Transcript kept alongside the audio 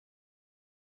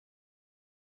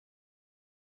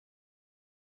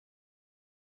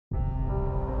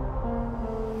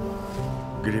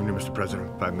Good evening, Mr.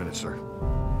 President. 5 minutes, sir.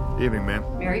 Evening, ma'am.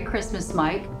 Merry Christmas,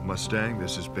 Mike. Mustang,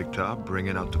 this is Big Top,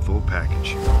 bringing out the full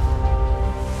package.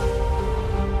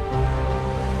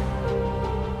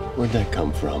 Where'd that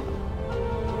come from?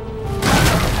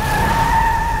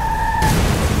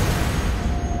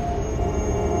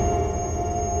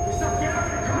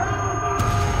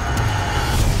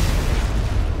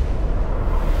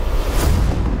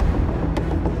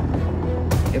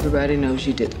 Everybody knows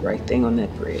you did the right thing on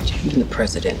that bridge. Even the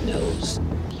president knows.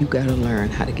 You gotta learn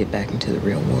how to get back into the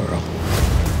real world.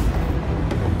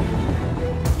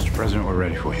 Mr. President, we're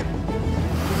ready for you.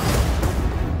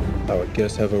 Our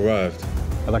guests have arrived.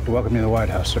 I'd like to welcome you to the White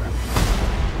House, sir.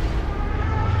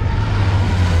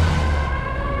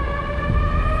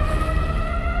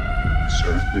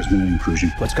 Sir, there's been an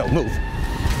intrusion. Let's go, move.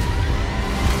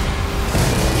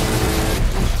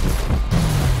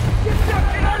 Get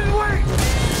out of the way!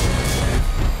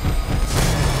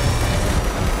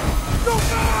 Go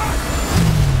back!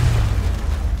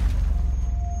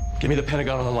 Give me the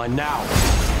Pentagon Online now.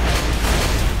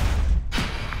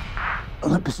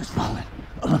 Olympus is falling.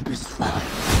 Olympus is falling.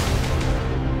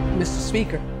 Mr.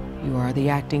 Speaker, you are the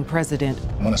acting president.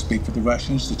 I want to speak for the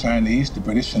Russians, the Chinese, the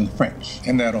British, and the French,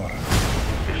 in that order.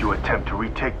 If you attempt to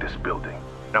retake this building,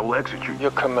 I will execute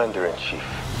Your commander-in-chief.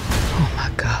 Oh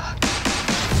my God.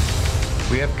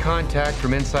 We have contact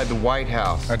from inside the White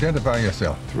House. Identify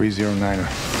yourself. 309er.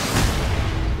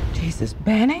 Jesus,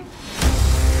 Banning?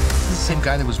 Is the same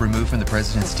guy that was removed from the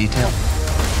president's detail?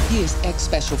 He is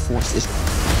ex-Special Forces.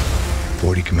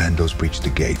 40 commandos breached the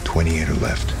gate, 28 are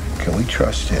left. Can we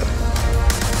trust him?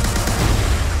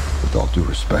 With all due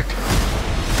respect,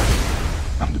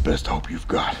 I'm the best hope you've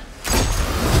got.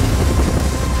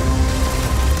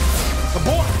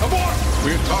 Abort! Abort!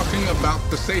 We're talking about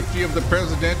the safety of the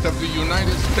President of the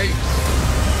United States.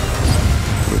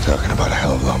 We're talking about a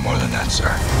hell of a lot more than that,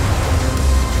 sir.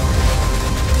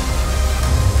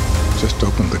 Just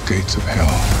open the gates of hell.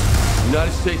 The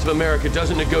United States of America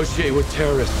doesn't negotiate with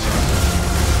terrorists.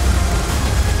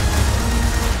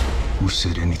 Who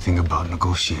said anything about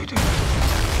negotiating?